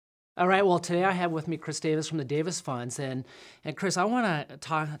All right. Well, today I have with me Chris Davis from the Davis Funds, and Chris, I want to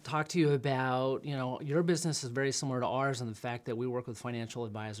talk to you about your business is very similar to ours in the fact that we work with financial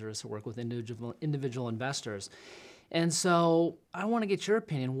advisors who work with individual investors, and so I want to get your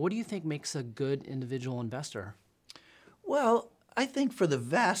opinion. What do you think makes a good individual investor? Well, I think for the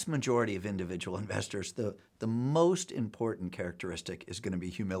vast majority of individual investors, the most important characteristic is going to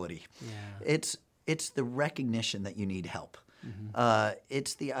be humility. Yeah. It's the recognition that you need help.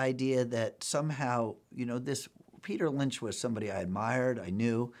 It's the idea that somehow, this Peter Lynch was somebody I admired, I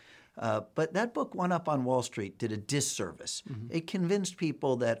knew, but that book, One Up on Wall Street, did a disservice. It convinced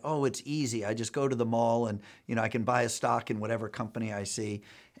people that, it's easy. I just go to the mall and, I can buy a stock in whatever company I see.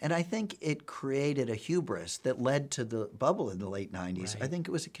 And I think it created a hubris that led to the bubble in the late 90s. Right. I think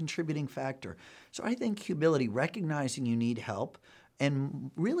it was a contributing factor. So I think humility, recognizing you need help, and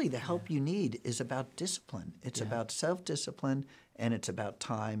really the help you need is about discipline. It's about self-discipline, and it's about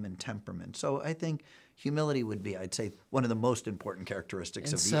time and temperament. So I think humility would be, I'd say, one of the most important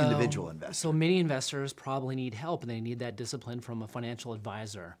characteristics of the individual investor. So many investors probably need help, and they need that discipline from a financial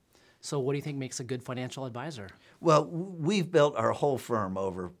advisor. So what do you think makes a good financial advisor? Well, we've built our whole firm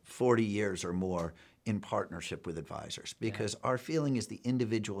over 40 years or more in partnership with advisors because our feeling is the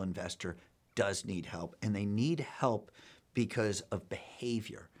individual investor does need help, and they need help because of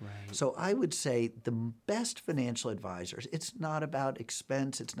behavior. Right. So I would say the best financial advisors, it's not about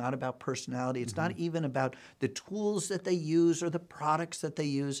expense, it's not about personality, it's not even about the tools that they use or the products that they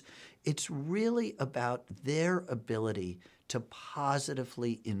use. It's really about their ability to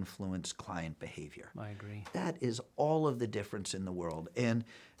positively influence client behavior. I agree. That is all of the difference in the world. And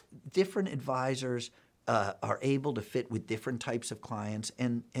different advisors are able to fit with different types of clients,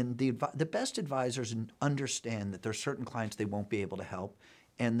 and the best advisors understand that there are certain clients they won't be able to help,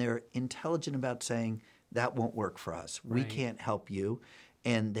 and they're intelligent about saying that won't work for us. We can't help you,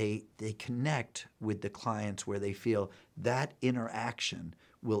 and they connect with the clients where they feel that interaction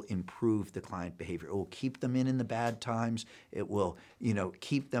will improve the client behavior. It will keep them in the bad times. It will,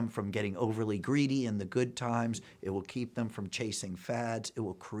 keep them from getting overly greedy in the good times. It will keep them from chasing fads. It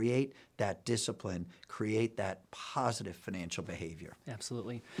will create that discipline, create that positive financial behavior.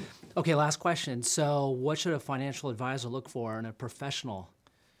 Absolutely. Okay, last question. So what should a financial advisor look for in a professional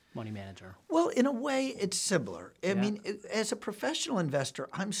money manager? Well, in a way, it's similar. I mean, as a professional investor,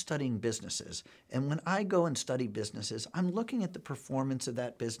 I'm studying businesses. And when I go and study businesses, I'm looking at the performance of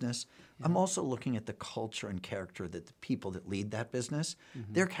that business. I'm also looking at the culture and character that the people that lead that business,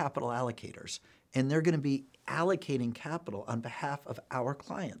 they're capital allocators. And they're going to be allocating capital on behalf of our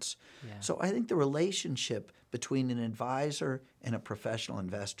clients. Yeah. So I think the relationship between an advisor and a professional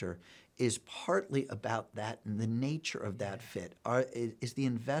investor is partly about that and the nature of that fit. Is the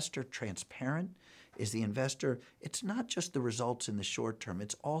investor transparent? Is the investor, it's not just the results in the short term,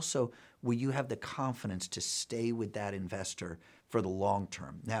 it's also will you have the confidence to stay with that investor for the long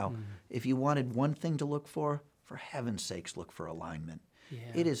term. Now, if you wanted one thing to look for heaven's sakes, look for alignment.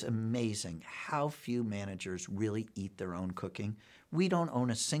 Yeah. It is amazing how few managers really eat their own cooking. We don't own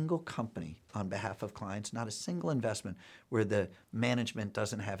a single company on behalf of clients, not a single investment where the management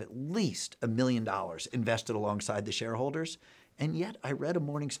doesn't have at least $1 million invested alongside the shareholders. And yet I read a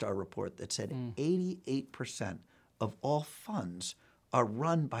Morningstar report that said 88% of all funds are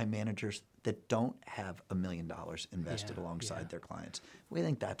run by managers that don't have $1 million invested alongside their clients. We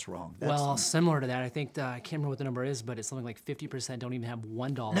think that's wrong. Well, similar to that, I think, I can't remember what the number is, but it's something like 50% don't even have $1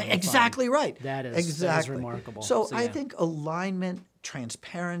 in the fund. Exactly right. That is remarkable. So I think alignment,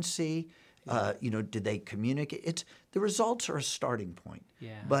 transparency, did they communicate? The results are a starting point.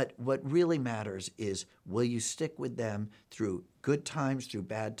 Yeah. But what really matters is will you stick with them through good times, through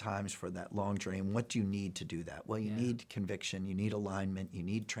bad times for that long journey? And what do you need to do that? Well, you need conviction, you need alignment, you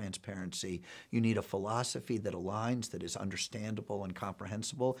need transparency, you need a philosophy that aligns, that is understandable and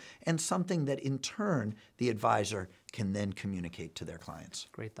comprehensible, and something that in turn the advisor can then communicate to their clients.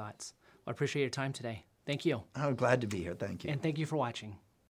 Great thoughts. Well, I appreciate your time today. Thank you. I'm glad to be here. Thank you. And thank you for watching.